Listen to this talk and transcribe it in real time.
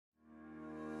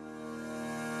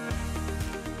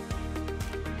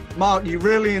Mark, you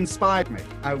really inspired me.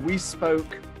 We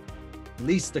spoke at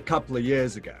least a couple of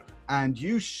years ago, and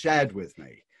you shared with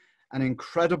me an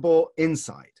incredible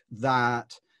insight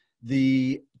that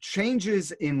the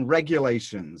changes in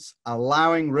regulations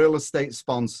allowing real estate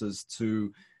sponsors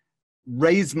to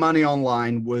raise money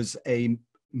online was a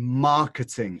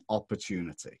marketing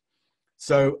opportunity.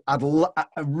 So I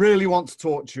really want to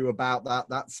talk to you about that.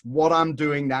 That's what I'm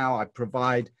doing now. I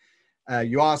provide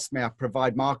you asked me, I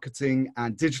provide marketing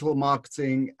and digital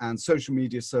marketing and social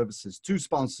media services to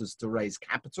sponsors to raise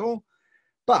capital.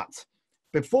 But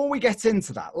before we get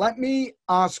into that, let me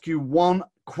ask you one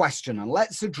question, and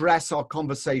let's address our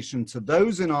conversation to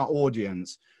those in our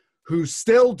audience who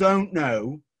still don't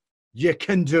know you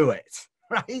can do it,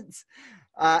 right?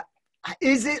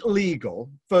 Is it legal,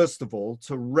 first of all,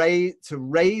 to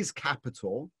raise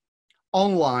capital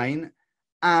online?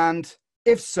 And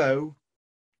if so,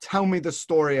 tell me the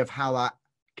story of how that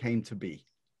came to be.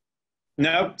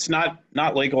 No, it's not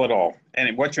legal at all.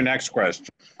 And what's your next question?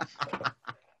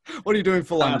 What are you doing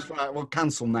for lunch? We'll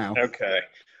cancel now. Okay.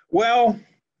 Well,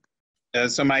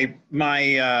 so my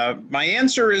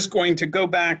answer is going to go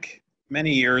back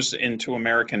many years into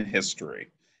American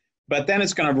history, but then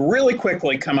it's going to really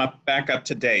quickly come back up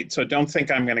to date. So don't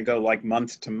think I'm going to go like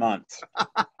month to month.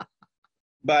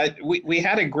 But we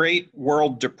had a great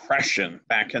world depression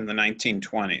back in the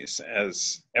 1920s,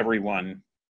 as everyone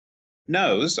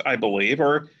knows, I believe,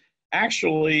 or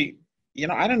actually,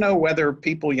 I don't know whether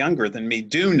people younger than me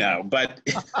do know, but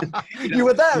you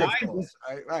were there, of course.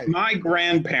 Right. My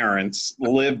grandparents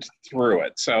lived through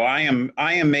it. So I am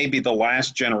maybe the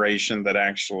last generation that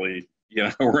actually,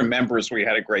 remembers we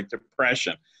had a Great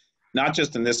Depression, not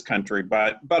just in this country,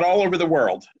 but all over the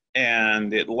world.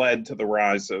 And it led to the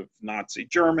rise of Nazi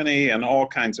Germany and all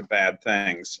kinds of bad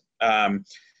things.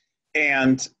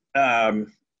 And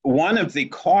one of the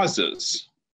causes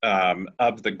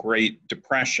of the Great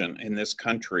Depression in this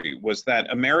country was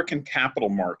that American capital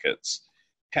markets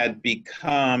had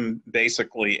become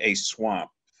basically a swamp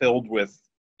filled with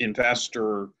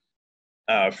investor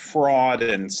fraud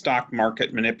and stock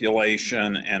market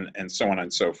manipulation and so on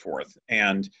and so forth.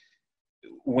 And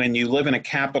when you live in a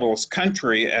capitalist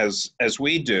country, as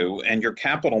we do, and your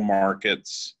capital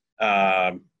markets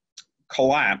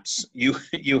collapse,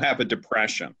 you have a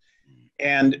depression.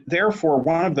 And therefore,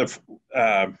 one of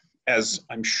the, as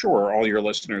I'm sure all your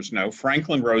listeners know,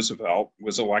 Franklin Roosevelt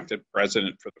was elected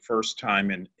president for the first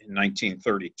time in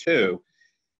 1932.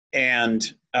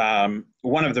 And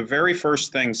one of the very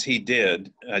first things he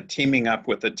did, teaming up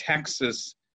with a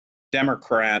Texas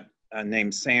Democrat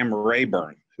named Sam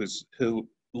Rayburn, who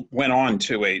went on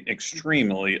to an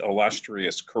extremely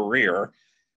illustrious career,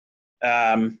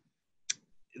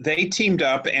 they teamed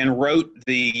up and wrote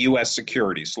the U.S.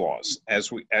 securities laws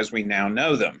as we now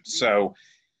know them. So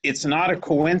it's not a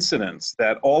coincidence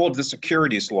that all of the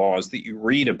securities laws that you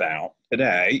read about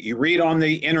today, you read on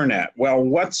the internet. Well,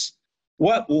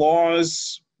 what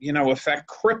laws affect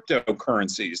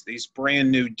cryptocurrencies, these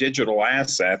brand new digital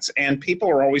assets? And people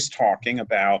are always talking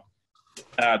about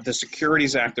the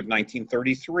Securities Act of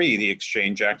 1933, the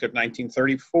Exchange Act of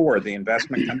 1934, the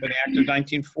Investment Company Act of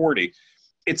 1940.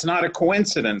 It's not a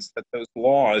coincidence that those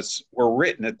laws were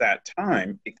written at that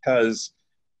time, because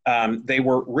they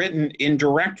were written in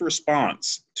direct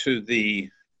response to the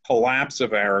collapse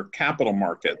of our capital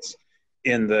markets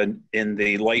in the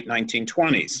late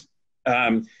 1920s.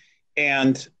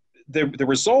 And the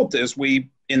result is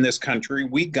in this country,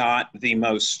 we got the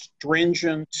most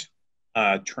stringent,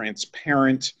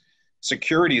 transparent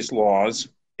securities laws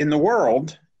in the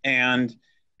world. And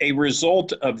a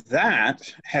result of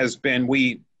that has been,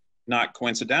 not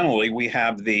coincidentally, we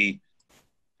have the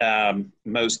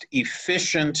most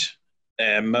efficient,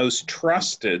 most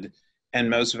trusted, and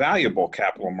most valuable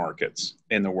capital markets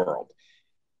in the world.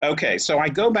 Okay, so I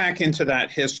go back into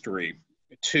that history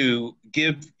to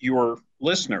give your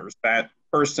listeners, that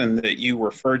person that you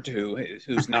referred to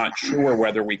who's not sure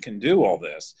whether we can do all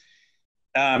this,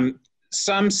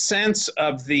 some sense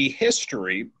of the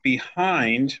history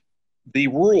behind the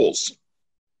rules.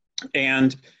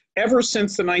 And ever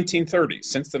since the 1930s,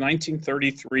 since the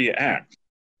 1933 Act,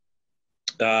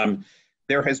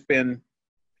 there have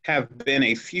been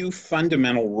a few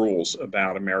fundamental rules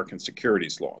about American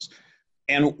securities laws.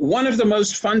 And one of the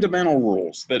most fundamental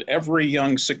rules that every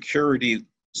young securities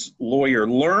lawyer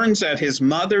learns at his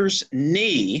mother's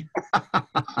knee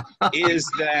is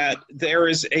that there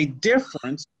is a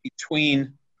difference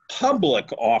between public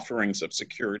offerings of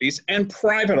securities and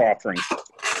private offerings of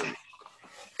securities.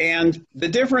 And the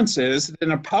difference is that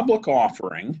in a public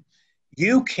offering,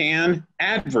 you can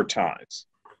advertise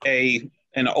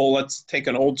let's take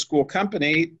an old school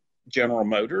company, General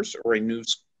Motors or a new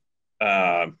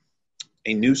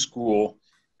school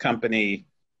company,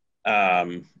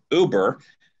 Uber,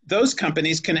 those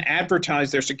companies can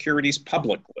advertise their securities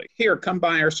publicly. Here, come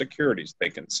buy our securities, they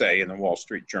can say in the Wall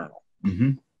Street Journal.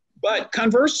 Mm-hmm. But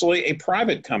conversely, a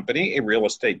private company, a real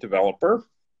estate developer,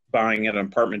 buying an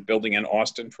apartment building in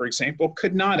Austin, for example,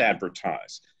 could not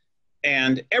advertise.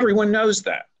 And everyone knows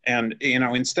that. And, you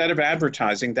know, instead of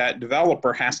advertising, that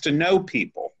developer has to know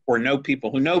people, or know people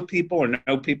who know people, or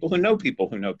know people who know people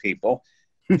who know people.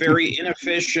 Very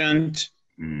inefficient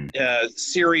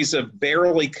series of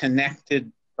barely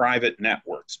connected private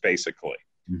networks, basically.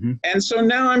 Mm-hmm. And so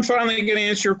now I'm finally going to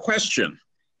answer your question.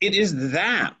 It is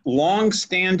that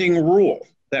long-standing rule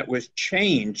that was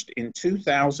changed in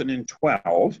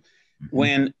 2012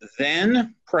 when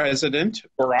then President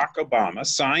Barack Obama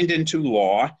signed into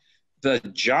law the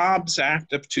Jobs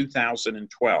Act of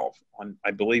 2012 on,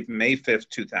 I believe, May 5th,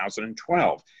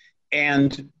 2012.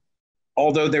 And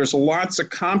although there's lots of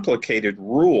complicated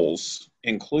rules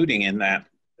included in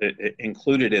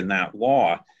that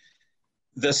law,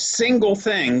 the single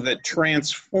thing that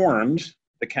transformed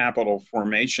the capital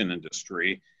formation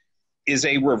industry is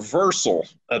a reversal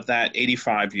of that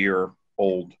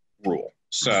 85-year-old rule.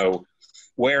 So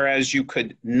whereas you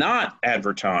could not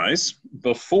advertise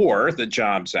before the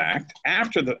Jobs Act,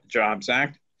 after the Jobs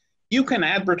Act, you can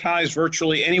advertise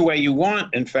virtually any way you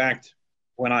want. In fact,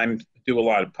 when I do a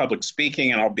lot of public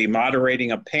speaking and I'll be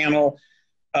moderating a panel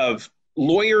of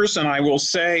lawyers, and I will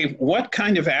say, what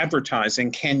kind of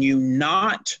advertising can you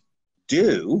not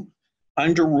do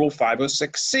under Rule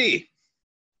 506C?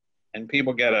 And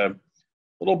people get a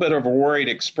little bit of a worried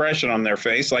expression on their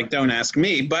face, like, don't ask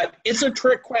me, but it's a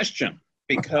trick question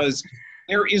because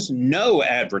there is no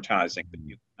advertising that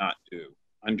you cannot do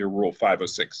under Rule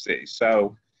 506C.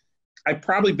 So I've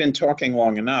probably been talking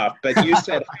long enough, but you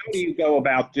said, how do you go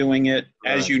about doing it?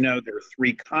 As you know, there are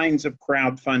 3 kinds of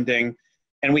crowdfunding,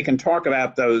 and we can talk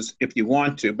about those if you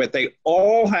want to, but they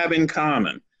all have in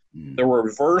common the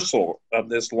reversal of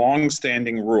this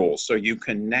long-standing rule. So you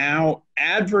can now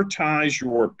advertise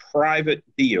your private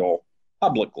deal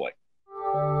publicly.